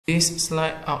This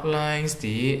slide outlines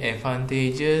the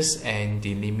advantages and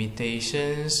the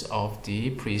limitations of the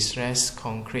prestressed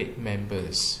concrete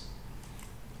members.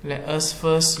 Let us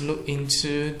first look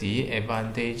into the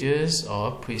advantages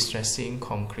of prestressing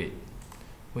concrete.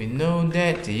 We know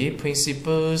that the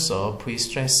principles of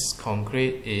prestressed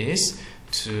concrete is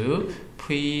to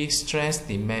pre-stress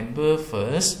the member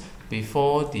first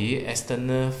before the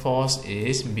external force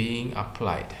is being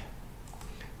applied.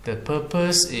 The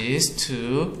purpose is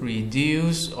to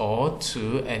reduce or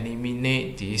to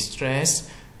eliminate the stress,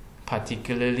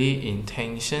 particularly in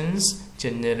tensions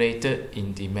generated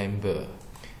in the member.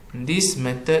 This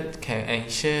method can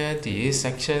ensure the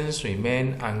sections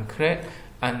remain uncracked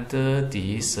under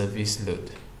the service load.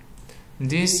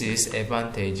 This is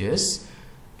advantageous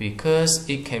because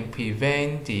it can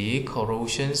prevent the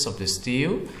corrosions of the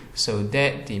steel so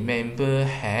that the member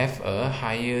have a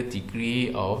higher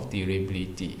degree of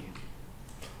durability.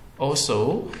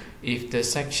 Also, if the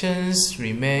sections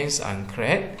remains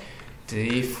uncracked,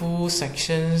 the full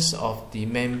sections of the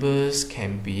members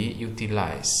can be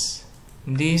utilized.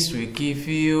 This will give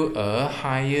you a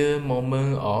higher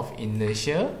moment of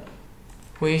inertia,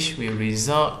 which will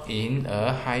result in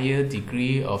a higher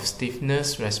degree of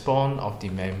stiffness response of the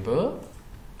member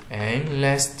and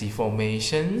less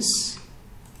deformations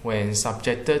when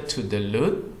subjected to the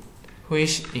load,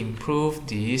 which improve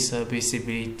the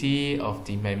serviceability of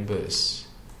the members.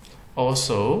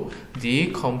 Also,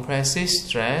 the compressive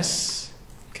stress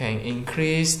can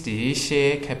increase the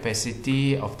shear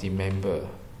capacity of the member.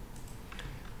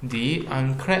 The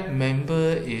uncracked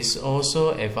member is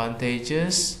also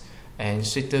advantageous and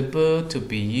suitable to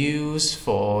be used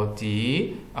for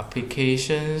the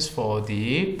applications for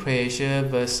the pressure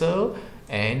vessel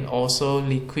and also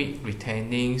liquid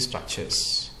retaining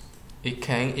structures. It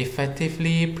can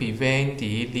effectively prevent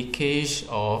the leakage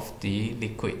of the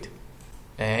liquid,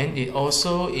 and it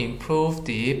also improves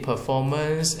the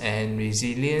performance and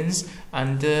resilience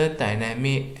under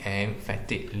dynamic and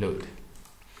fatigue load.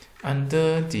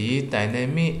 Under the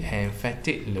dynamic and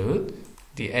fatigue load,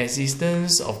 the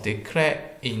existence of the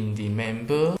crack in the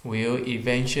member will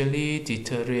eventually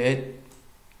deteriorate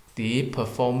the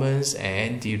performance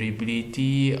and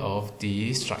durability of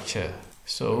the structure.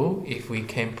 So, if we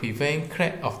can prevent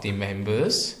crack of the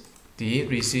members, the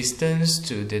resistance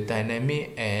to the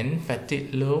dynamic and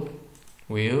fatigue load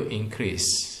will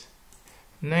increase.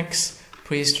 Next,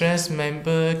 prestressed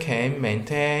member can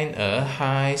maintain a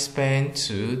high span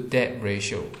to depth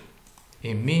ratio.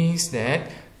 It means that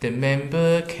the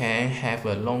member can have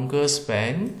a longer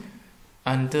span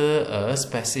under a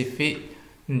specific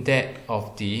depth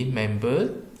of the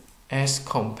member as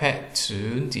compared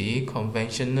to the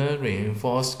conventional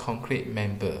reinforced concrete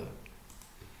member.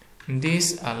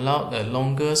 This allowed a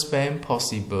longer span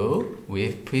possible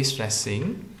with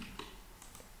prestressing,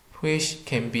 which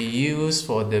can be used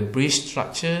for the bridge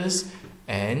structures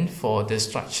and for the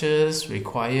structures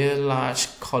require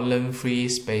large column-free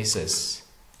spaces.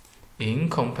 In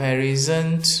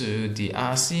comparison to the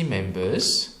RC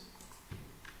members,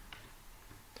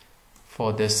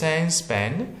 for the same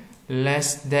span,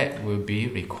 less depth will be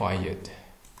required.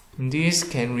 This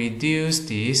can reduce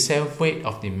the self-weight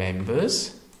of the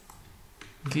members,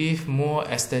 give more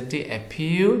aesthetic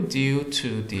appeal due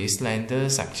to the slender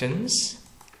sections,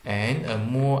 and a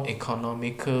more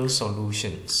economical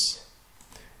solutions.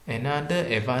 Another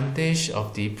advantage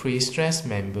of the prestressed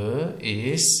member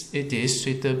is it is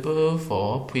suitable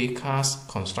for precast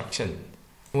construction,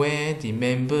 where the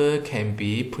member can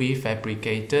be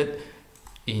prefabricated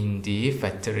in the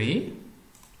factory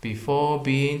before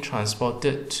being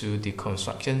transported to the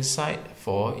construction site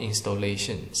for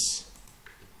installations.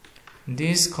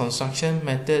 This construction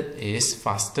method is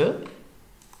faster,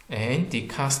 and the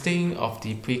casting of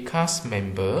the precast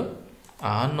member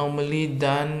are normally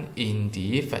done in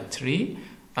the factory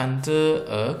under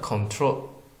a controlled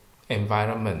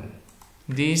environment.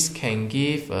 This can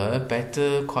give a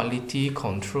better quality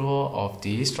control of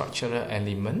the structural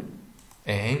element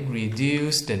and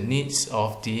reduce the needs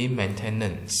of the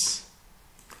maintenance.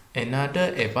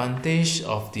 Another advantage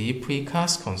of the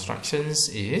precast constructions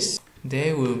is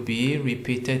there will be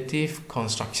repetitive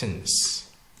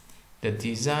constructions. The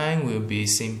design will be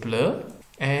simpler,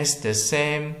 as the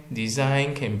same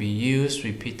design can be used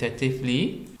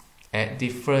repetitively at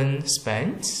different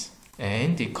spans,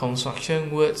 and the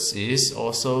construction works is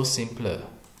also simpler.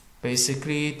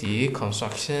 Basically, the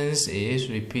constructions is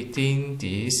repeating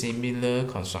the similar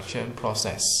construction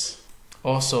process.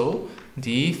 Also,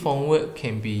 the formwork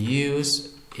can be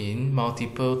used in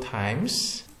multiple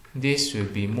times. This will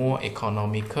be more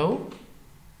economical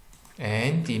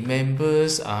and the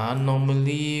members are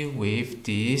normally with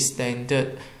the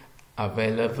standard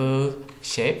available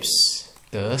shapes.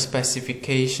 The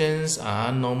specifications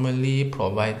are normally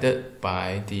provided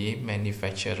by the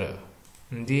manufacturer.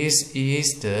 This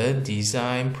is the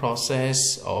design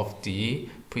process of the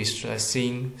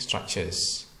prestressing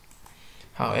structures.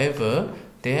 However,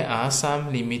 there are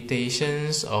some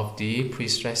limitations of the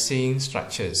prestressing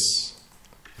structures.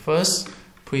 First,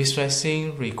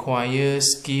 prestressing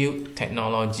requires skilled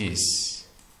technologies,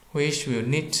 which will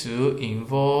need to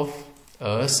involve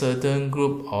a certain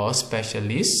group of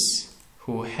specialists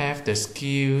who have the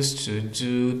skills to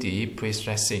do the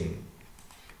prestressing.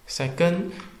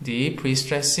 Second, the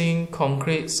prestressing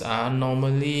concretes are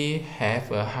normally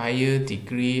have a higher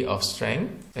degree of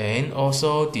strength, and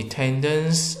also the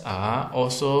tendons are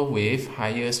also with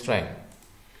higher strength.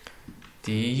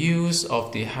 The use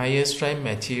of the higher strength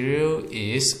material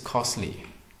is costly,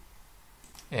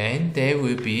 and there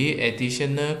will be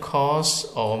additional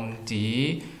costs on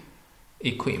the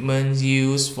equipment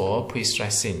used for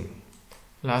prestressing.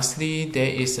 Lastly, there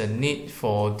is a need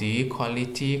for the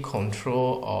quality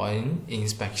control and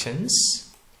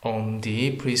inspections on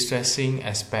the prestressing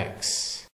aspects.